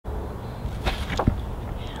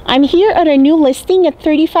I'm here at our new listing at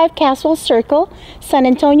 35 Caswell Circle, San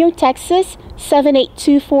Antonio, Texas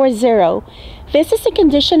 78240. This is the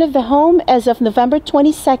condition of the home as of November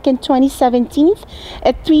 22nd, 2017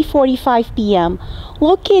 at 3:45 p.m.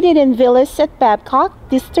 Located in Villas at Babcock,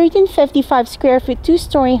 this 1355 square foot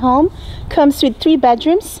two-story home comes with 3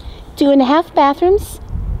 bedrooms, 2.5 bathrooms,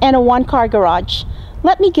 and a 1-car garage.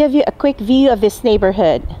 Let me give you a quick view of this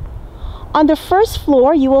neighborhood. On the first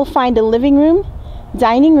floor, you will find a living room,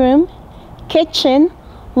 dining room, kitchen,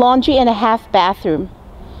 laundry, and a half bathroom.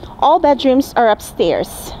 All bedrooms are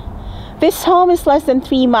upstairs. This home is less than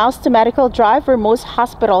 3 miles to Medical Drive, where most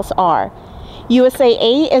hospitals are.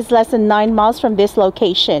 USAA is less than 9 miles from this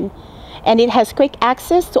location, and it has quick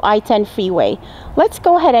access to I-10 freeway. Let's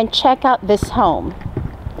go ahead and check out this home.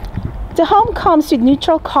 The home comes with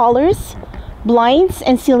neutral colors, blinds,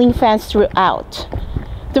 and ceiling fans throughout.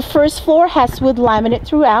 The first floor has wood laminate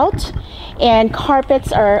throughout, and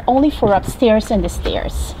carpets are only for upstairs and the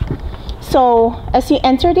stairs. So as you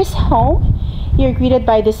enter this home, you're greeted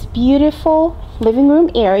by this beautiful living room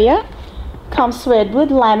area. Comes with wood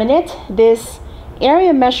laminate. This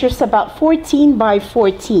area measures about 14 by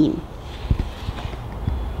 14.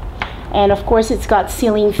 And of course, it's got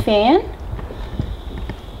ceiling fan.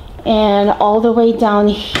 And all the way down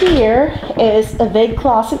here is a big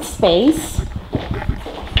closet space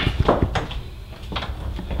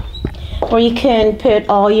where you can put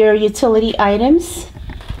all your utility items,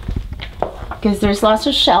 because there's lots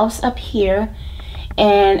of shelves up here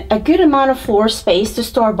and a good amount of floor space to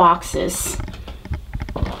store boxes.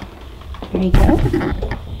 There you go.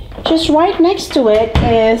 Just right next to it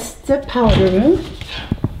is the powder room.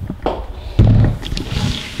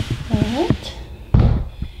 Alright.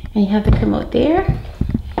 And you have the commode there.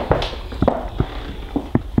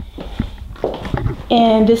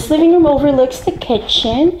 And this living room overlooks the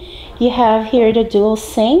kitchen. You have here the dual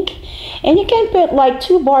sink, and you can put like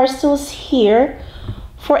 2 bar stools here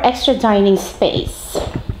for extra dining space.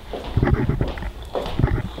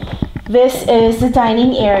 This is the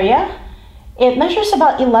dining area. It measures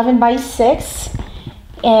about 11 by 6,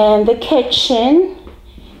 and the kitchen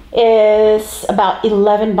is about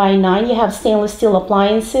 11 by 9. You have stainless steel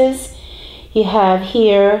appliances. You have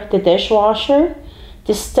here the dishwasher,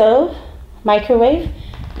 the stove, microwave,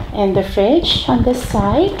 and the fridge on this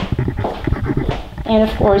side. And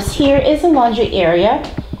of course, here is a laundry area.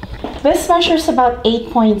 This measures about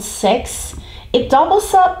 8.6. It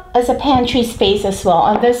doubles up as a pantry space as well.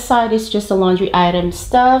 On this side is just the laundry item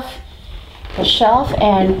stuff, the shelf,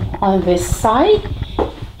 and on this side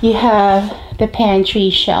you have the pantry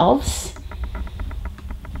shelves.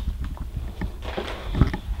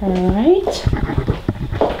 All right,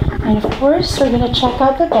 and of course we're going to check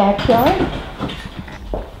out the backyard.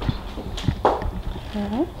 All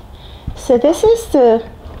right. So this is the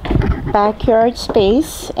backyard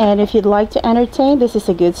space, and if you'd like to entertain, this is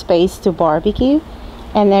a good space to barbecue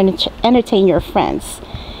and then entertain your friends.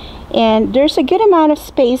 And there's a good amount of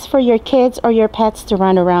space for your kids or your pets to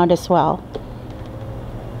run around as well.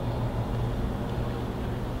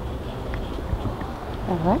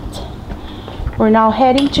 All right, we're now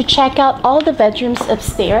heading to check out all the bedrooms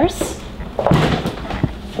upstairs.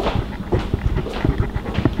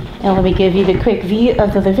 And let me give you the quick view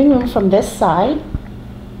of the living room from this side.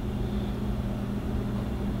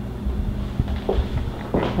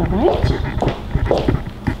 All right.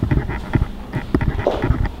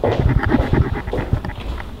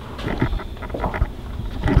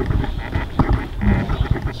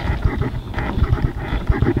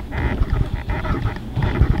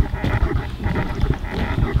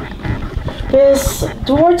 This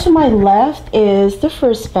door to my left is the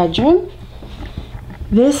first bedroom.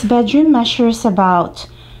 This bedroom measures about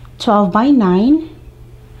 12 by 9.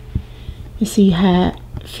 You see you have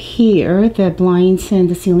here the blinds and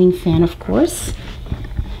the ceiling fan, of course.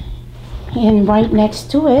 And right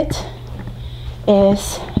next to it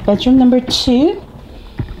is bedroom number 2.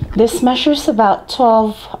 This measures about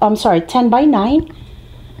 10 by 9.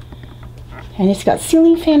 And it's got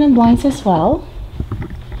ceiling fan and blinds as well.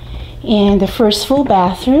 And the first full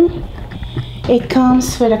bathroom, it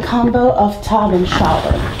comes with a combo of tub and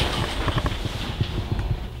shower.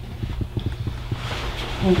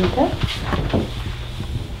 There we go.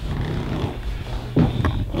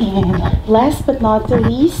 And last but not the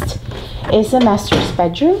least is the master's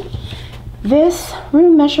bedroom. This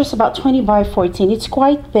room measures about 20 by 14. It's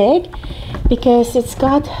quite big because it's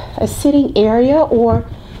got a sitting area or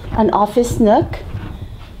an office nook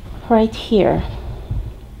right here.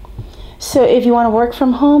 So if you want to work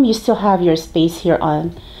from home, you still have your space here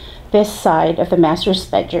on this side of the master's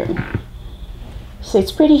bedroom. So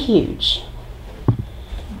it's pretty huge.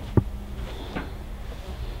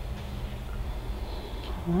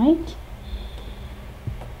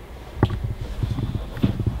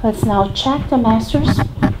 Let's now check the master's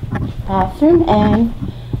bathroom and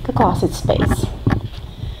the closet space.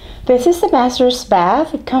 This is the master's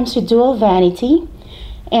bath. It comes with dual vanity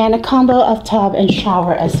and a combo of tub and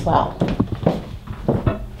shower as well.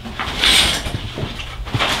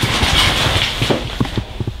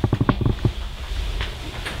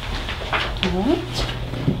 Alright.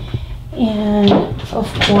 And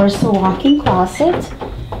of course the walk-in closet.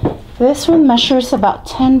 This one measures about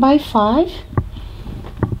 10 by 5.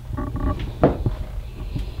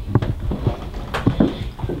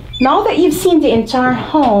 Now that you've seen the entire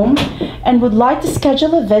home and would like to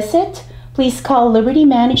schedule a visit, please call Liberty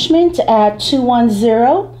Management at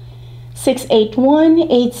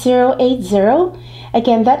 210-681-8080.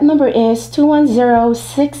 Again, that number is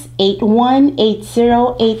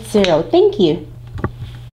 210-681-8080. Thank you.